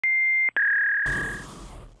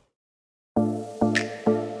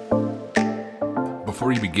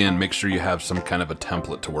before you begin, make sure you have some kind of a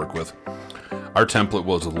template to work with. Our template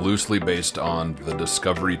was loosely based on the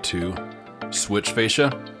Discovery 2 switch fascia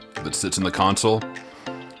that sits in the console.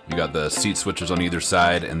 You got the seat switches on either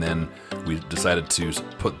side, and then we decided to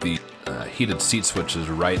put the heated seat switches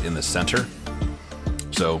right in the center.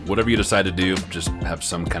 So whatever you decide to do, just have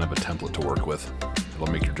some kind of a template to work with. It'll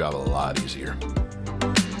make your job a lot easier.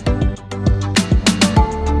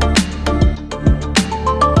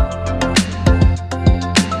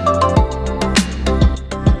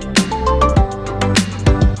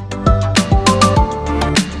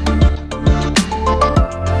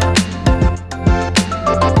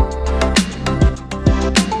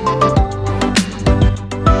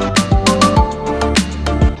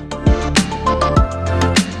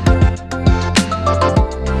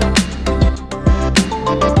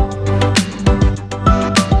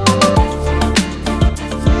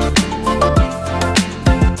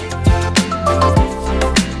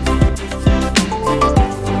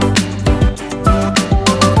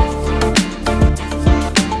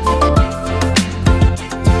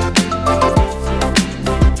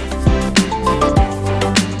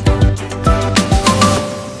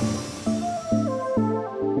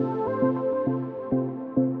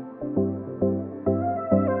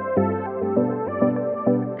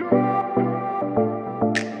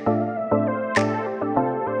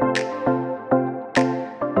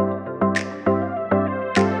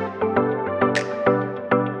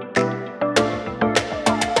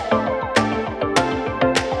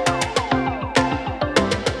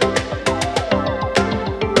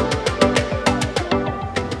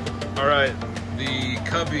 The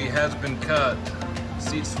cubby has been cut.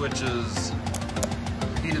 Seat switches,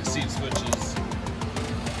 heated seat switches,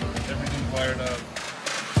 everything fired up.